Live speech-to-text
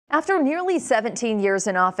After nearly 17 years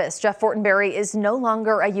in office, Jeff Fortenberry is no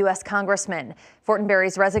longer a U.S. congressman.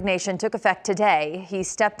 Fortenberry's resignation took effect today. He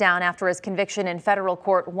stepped down after his conviction in federal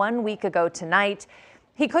court 1 week ago tonight.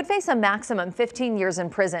 He could face a maximum 15 years in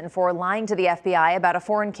prison for lying to the FBI about a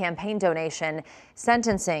foreign campaign donation.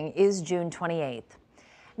 Sentencing is June 28th.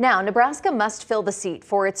 Now, Nebraska must fill the seat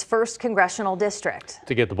for its first congressional district.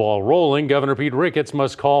 To get the ball rolling, Governor Pete Ricketts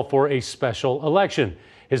must call for a special election.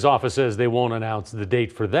 His office says they won't announce the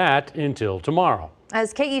date for that until tomorrow.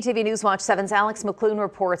 As KETV News Watch 7's Alex McClune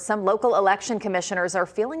reports, some local election commissioners are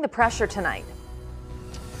feeling the pressure tonight.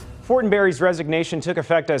 Fortenberry's resignation took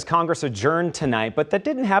effect as Congress adjourned tonight, but that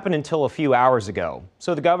didn't happen until a few hours ago.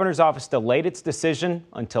 So the governor's office delayed its decision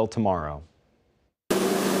until tomorrow.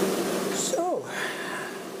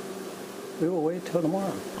 We will wait till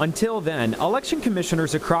tomorrow. Until then, election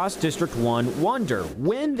commissioners across District 1 wonder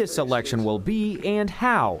when this election will be and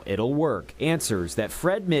how it'll work. Answers that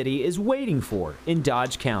Fred Mitty is waiting for in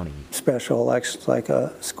Dodge County. Special elections like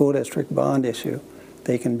a school district bond issue,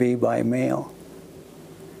 they can be by mail.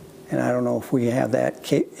 And I don't know if we have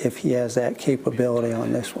that, if he has that capability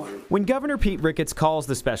on this one. When Governor Pete Ricketts calls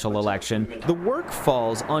the special election, the work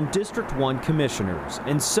falls on District 1 commissioners,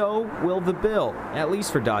 and so will the bill, at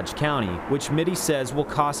least for Dodge County, which Mitty says will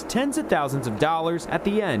cost tens of thousands of dollars at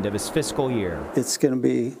the end of his fiscal year. It's going to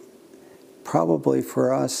be probably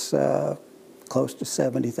for us close to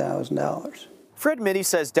 $70,000. Fred Mitty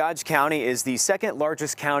says Dodge County is the second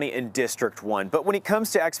largest county in District 1, but when it comes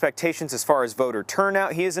to expectations as far as voter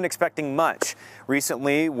turnout, he isn't expecting much.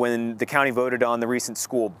 Recently, when the county voted on the recent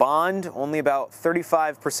school bond, only about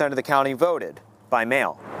 35% of the county voted by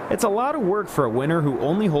mail. It's a lot of work for a winner who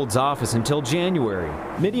only holds office until January.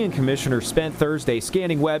 Mitty and commissioners spent Thursday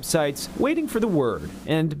scanning websites, waiting for the word,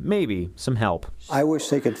 and maybe some help. I wish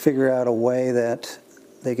they could figure out a way that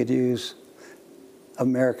they could use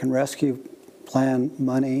American Rescue Plan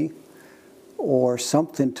money or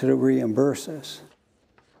something to reimburse us.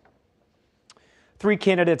 3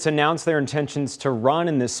 candidates announced their intentions to run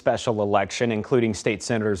in this special election, including State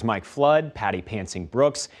Senators Mike Flood, Patty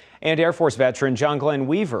Pansing-Brooks, and Air Force veteran John Glenn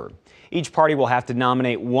Weaver. Each party will have to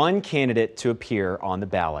nominate one candidate to appear on the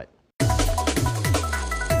ballot.